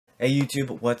Hey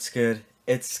YouTube, what's good?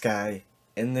 It's Sky.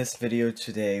 In this video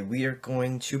today, we are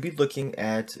going to be looking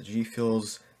at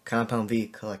GFuel's Compound V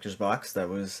collector's box that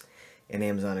was an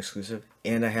Amazon exclusive,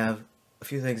 and I have a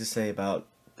few things to say about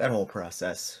that whole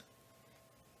process.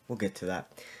 We'll get to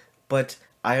that. But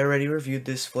I already reviewed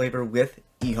this flavor with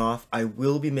EHOF. I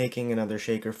will be making another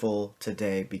shaker full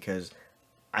today because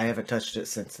I haven't touched it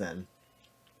since then.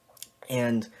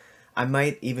 And I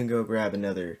might even go grab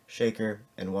another shaker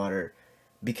and water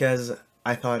because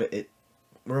I thought it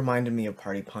reminded me of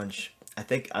Party Punch. I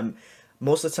think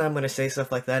most of the time when I say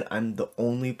stuff like that, I'm the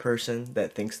only person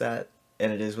that thinks that,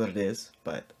 and it is what it is,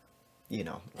 but, you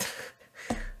know.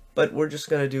 But we're just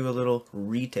going to do a little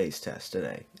retaste test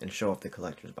today and show off the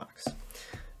collector's box.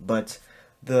 But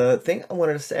the thing I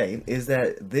wanted to say is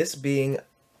that this being,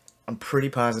 I'm pretty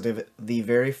positive, the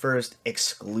very first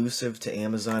exclusive to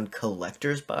Amazon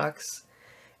collector's box,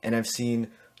 and I've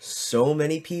seen so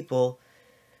many people,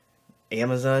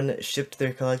 Amazon shipped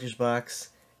their collector's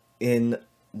box in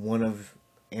one of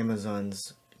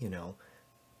Amazon's,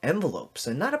 envelopes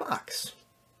and not a box.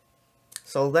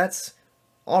 So that's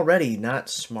already not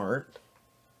smart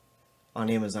on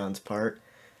Amazon's part.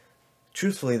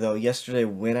 Truthfully though, yesterday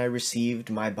when I received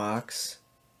my box,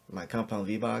 my Compound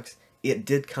V box, it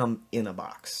did come in a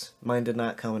box. Mine did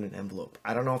not come in an envelope.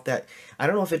 I don't know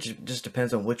if it just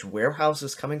depends on which warehouse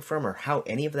it's coming from or how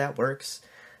any of that works,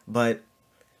 but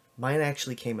mine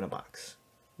actually came in a box.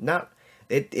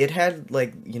 It had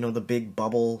the big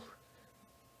bubble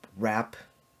wrap.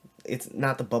 It's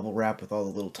not the bubble wrap with all the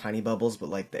little tiny bubbles, but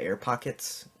like the air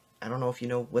pockets. I don't know if you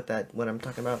know what I'm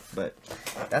talking about, but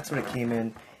that's what it came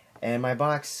in. And my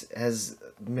box has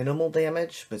minimal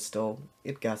damage, but still,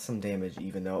 it got some damage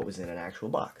even though it was in an actual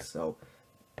box. So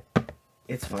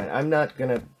it's fine. I'm not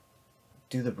gonna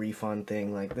do the refund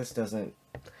thing. Like, this doesn't.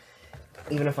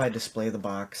 Even if I display the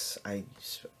box, I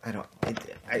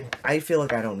feel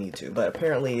like I don't need to. But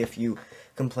apparently, if you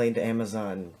complain to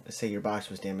Amazon, say your box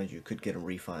was damaged, you could get a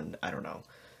refund. I don't know.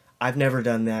 I've never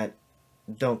done that.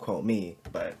 Don't quote me,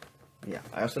 but yeah.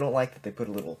 I also don't like that they put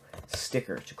a little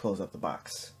sticker to close up the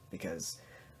box, because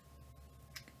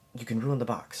you can ruin the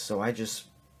box. So I just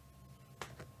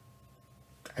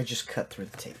cut through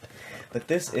the tape. But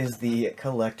this is the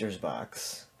collector's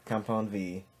box, Compound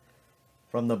V,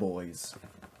 from the boys.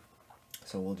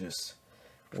 So we'll just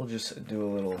do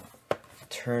a little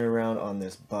turn around on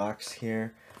this box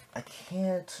here. I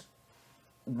can't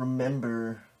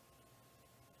remember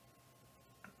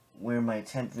where my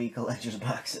Temp V collector's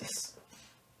box is.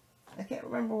 I can't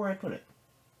remember where I put it.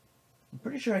 I'm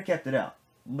pretty sure I kept it out,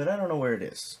 but I don't know where it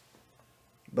is.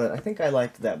 But I think I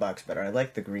liked that box better. I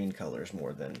like the green colors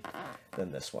more than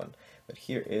this one. But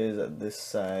here is this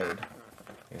side.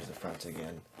 Here's the front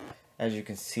again. As you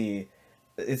can see,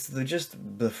 it's just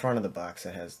the front of the box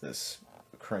that has this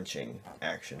crunching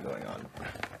action going on.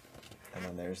 And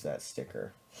then there's that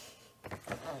sticker.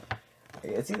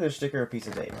 It's either a sticker or a piece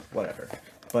of tape, whatever.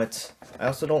 But I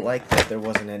also don't like that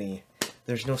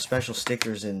there's no special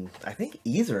stickers in, I think,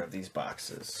 either of these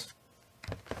boxes.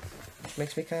 Which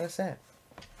makes me kind of sad.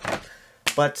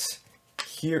 But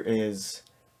here is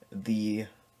the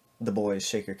boys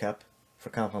shaker cup for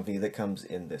Compound V that comes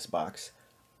in this box.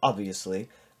 Obviously,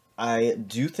 I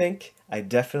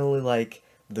definitely like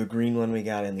the green one we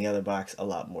got in the other box a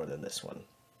lot more than this one.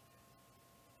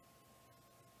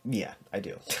 Yeah, I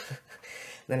do.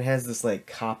 Then it has this like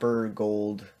copper,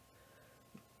 gold,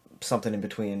 something in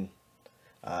between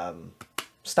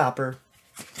stopper,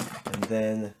 and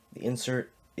then the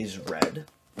insert is red.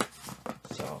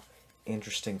 So,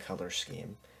 interesting color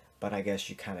scheme. But I guess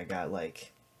you kind of got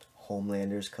like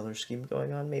Homelander's color scheme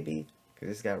going on, maybe?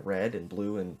 Because it's got red and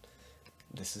blue, and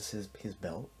this is his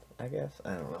belt, I guess?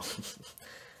 I don't know.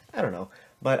 I don't know.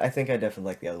 But I think I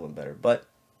definitely like the other one better. But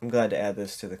I'm glad to add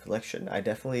this to the collection. I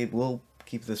definitely will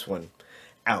keep this one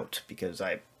out because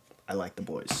I like the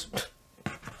boys.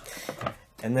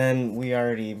 And then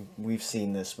we've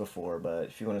seen this before, but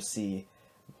if you want to see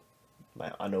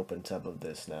my unopened tub of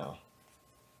this now.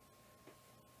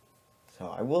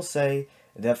 So I will say,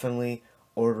 definitely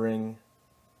ordering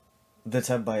the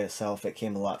tub by itself, it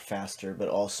came a lot faster, but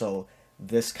also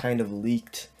this kind of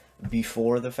leaked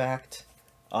before the fact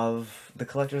of the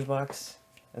collector's box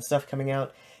and stuff coming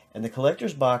out. And the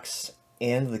collector's box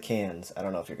and the cans, I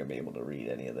don't know if you're going to be able to read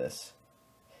any of this,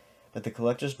 but the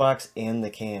collector's box and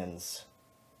the cans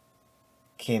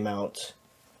came out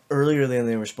earlier than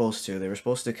they were supposed to. They were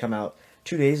supposed to come out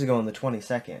 2 days ago on the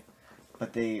 22nd,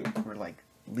 but they were like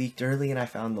leaked early, and I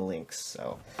found the links.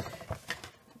 So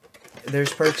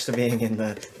there's perks to being in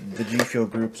the GFuel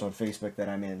groups on Facebook that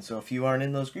I'm in. So if you aren't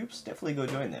in those groups, definitely go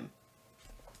join them.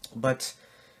 But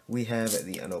we have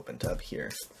the unopened tub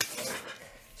here.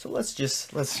 So let's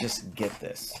just get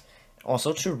this.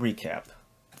 Also, to recap,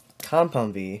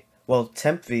 Compound V, well,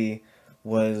 Temp V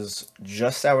was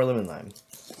just sour lemon lime.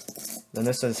 Then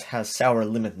this has sour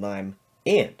lemon lime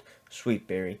and sweet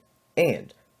berry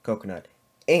and coconut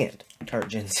and tart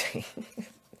ginseng.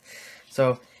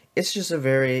 So it's just a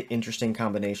very interesting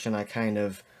combination. I kind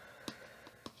of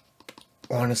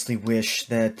honestly wish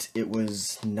that it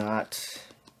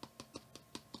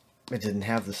didn't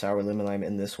have the sour lemon lime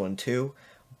in this one too.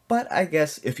 But I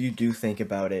guess if you do think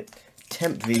about it,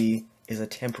 Temp V is a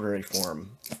temporary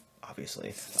form, obviously,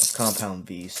 of Compound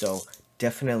V, so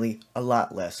definitely a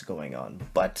lot less going on.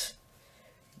 But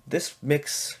this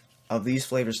mix of these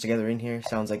flavors together in here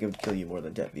sounds like it would kill you more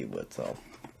than Temp V would, so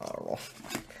I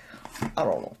don't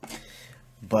know.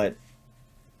 But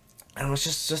I don't know, it's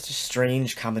just a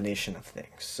strange combination of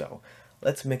things. So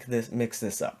let's mix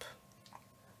this up.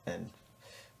 And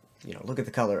you know, look at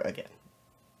the color again.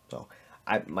 So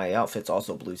my outfit's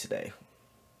also blue today.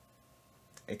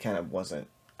 It kind of wasn't.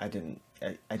 I didn't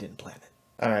plan it.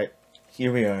 All right,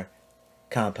 here we are,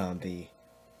 Compound V.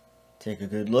 Take a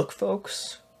good look,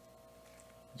 folks.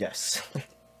 Yes.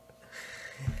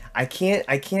 I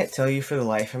can't tell you for the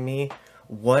life of me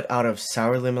what out of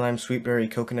sour lemon lime, sweet berry,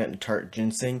 coconut, and tart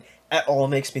ginseng at all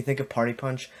makes me think of Party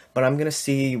Punch. But I'm gonna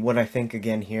see what I think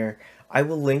again here. I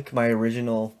will link my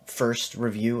original first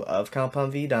review of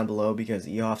Compound V down below because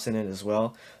Ehoff's in it as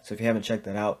well. So if you haven't checked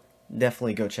that out,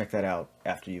 definitely go check that out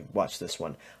after you watch this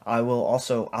one. I'll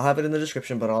have it in the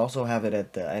description, but I'll also have it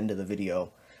at the end of the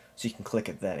video, so you can click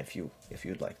it then if you'd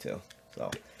like to. So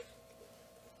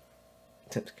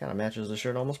it kind of matches the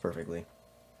shirt almost perfectly.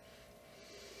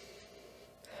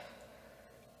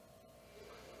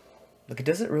 Look, it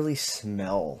doesn't really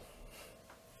smell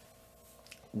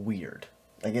weird.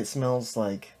 Like, it smells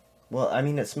like, well, I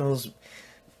mean, it smells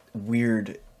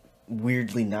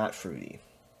weirdly not fruity,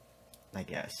 I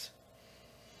guess.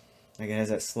 Like, it has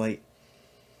that slight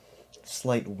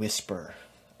whisper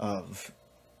of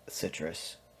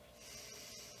citrus.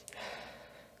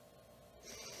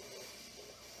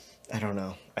 I don't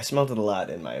know. I smelled it a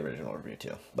lot in my original review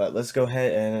too. But let's go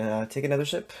ahead and take another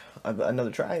sip,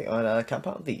 another try on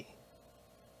Compound V.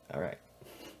 All right.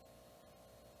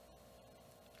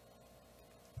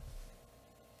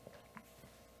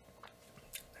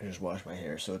 I just washed my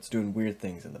hair, so it's doing weird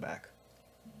things in the back.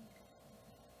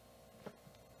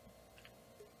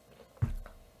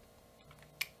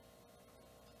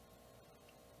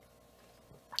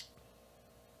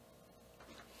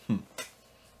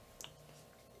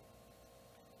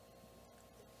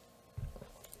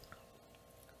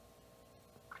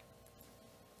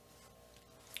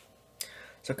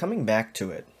 So coming back to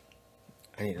it,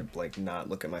 I need to like not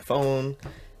look at my phone.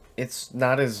 It's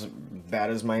not as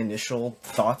bad as my initial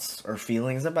thoughts or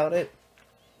feelings about it.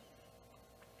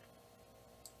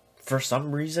 For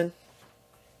some reason.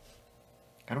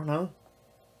 I don't know.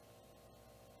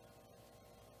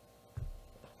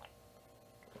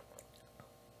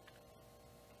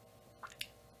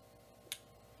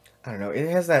 I don't know. It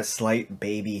has that slight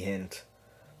baby hint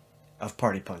of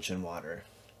Party Punch in water.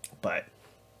 But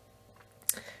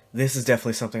this is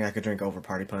definitely something I could drink over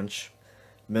Party Punch.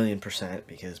 1,000,000%,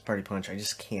 because Party Punch, I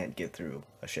just can't get through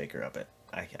a shaker of it.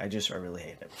 I really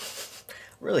hate it.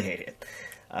 Really hate it.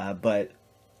 But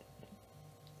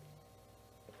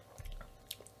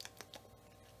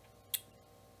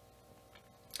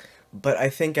I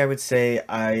think I would say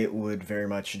I would very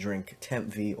much drink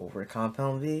Temp V over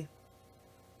Compound V.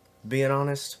 Being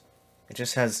honest, it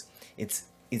just has, it's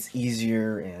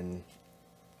easier, and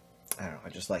I don't know,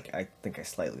 I think I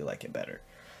slightly like it better.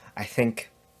 I think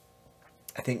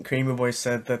Creamy Boy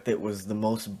said that it was the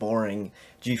most boring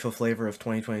GFuel flavor of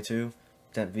 2022.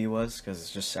 Temp V was, because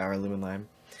it's just sour lemon lime,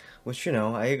 which, you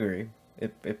know, I agree.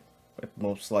 It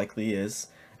most likely is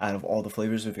out of all the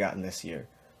flavors we've gotten this year.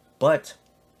 But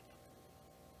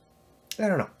I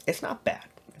don't know. It's not bad.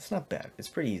 It's not bad. It's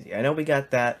pretty easy. I know we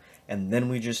got that, and then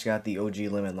we just got the OG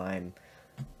lemon lime,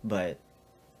 but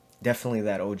definitely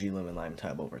that OG lemon lime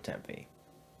tub over Temp V.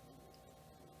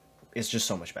 It's just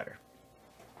so much better.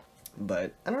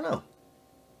 But I don't know.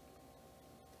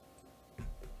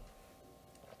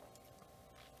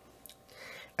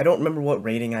 I don't remember what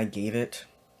rating I gave it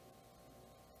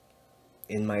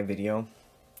in my video,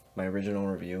 my original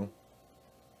review.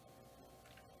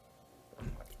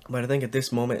 But I think at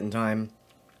this moment in time,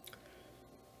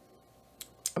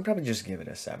 I'd probably just give it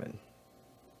a 7.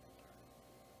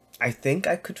 I think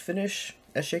I could finish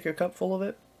a shaker cup full of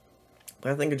it,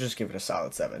 but I think I'd just give it a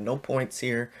solid 7. No points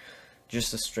here,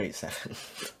 just a straight 7.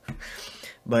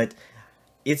 But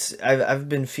I've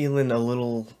been feeling a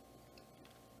little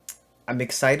I'm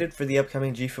excited for the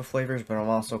upcoming GFuel flavors, but I'm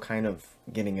also kind of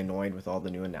getting annoyed with all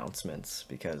the new announcements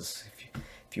because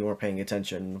if you weren't paying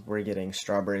attention, we're getting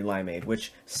strawberry limeade,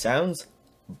 which sounds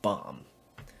bomb.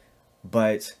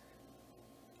 But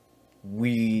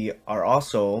we are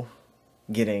also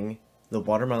getting the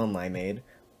watermelon limeade.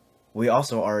 We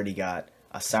also already got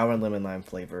a sour lemon lime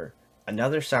flavor,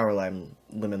 another sour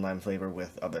lemon lime flavor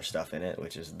with other stuff in it,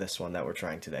 which is this one that we're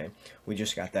trying today. We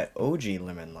just got that OG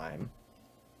lemon lime.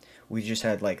 We just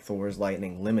had like Thor's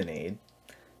Lightning lemonade,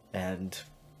 and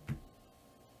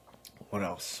what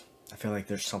else? I feel like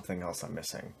there's something else I'm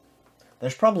missing.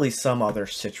 There's probably some other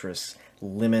citrus,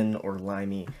 lemon or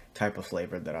limey type of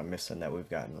flavor that I'm missing that we've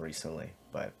gotten recently,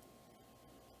 but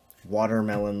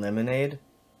watermelon lemonade,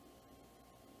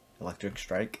 electric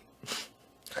strike.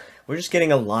 We're just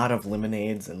getting a lot of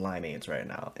lemonades and limeades right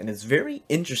now, and it's very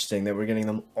interesting that we're getting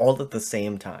them all at the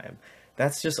same time.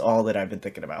 That's just all that I've been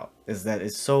thinking about, is that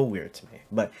it's so weird to me,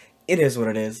 but it is what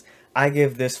it is. I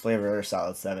give this flavor a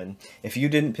solid 7. If you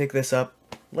didn't pick this up,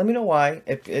 let me know why.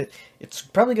 It's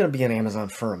probably going to be on Amazon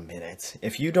for a minute.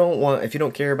 If you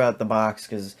don't care about the box,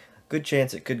 because good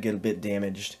chance it could get a bit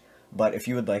damaged, but if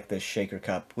you would like this shaker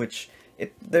cup, which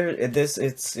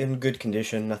it's in good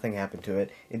condition, nothing happened to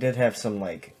it. It did have some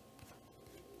like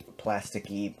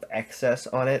plasticky excess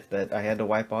on it that I had to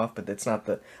wipe off, but it's not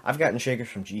I've gotten shakers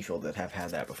from GFuel that have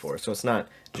had that before, so it's not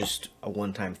just a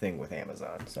one-time thing with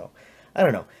Amazon. So I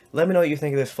don't know. Let me know what you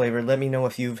think of this flavor. Let me know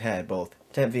if you've had both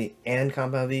Temp V and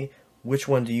Compound V. Which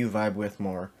one do you vibe with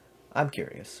more? I'm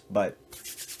curious, but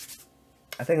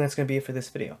I think that's going to be it for this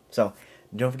video. So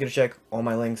don't forget to check all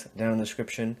my links down in the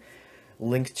description.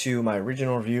 Link to my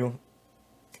original review,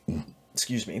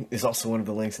 excuse me, is also one of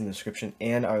the links in the description,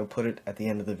 and I will put it at the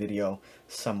end of the video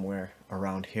somewhere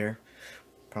around here.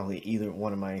 Probably either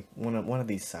one of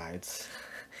these sides.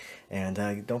 And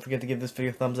don't forget to give this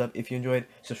video a thumbs up if you enjoyed.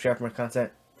 Subscribe for more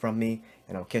content from me,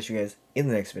 and I'll catch you guys in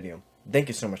the next video. Thank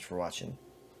you so much for watching.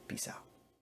 Peace out.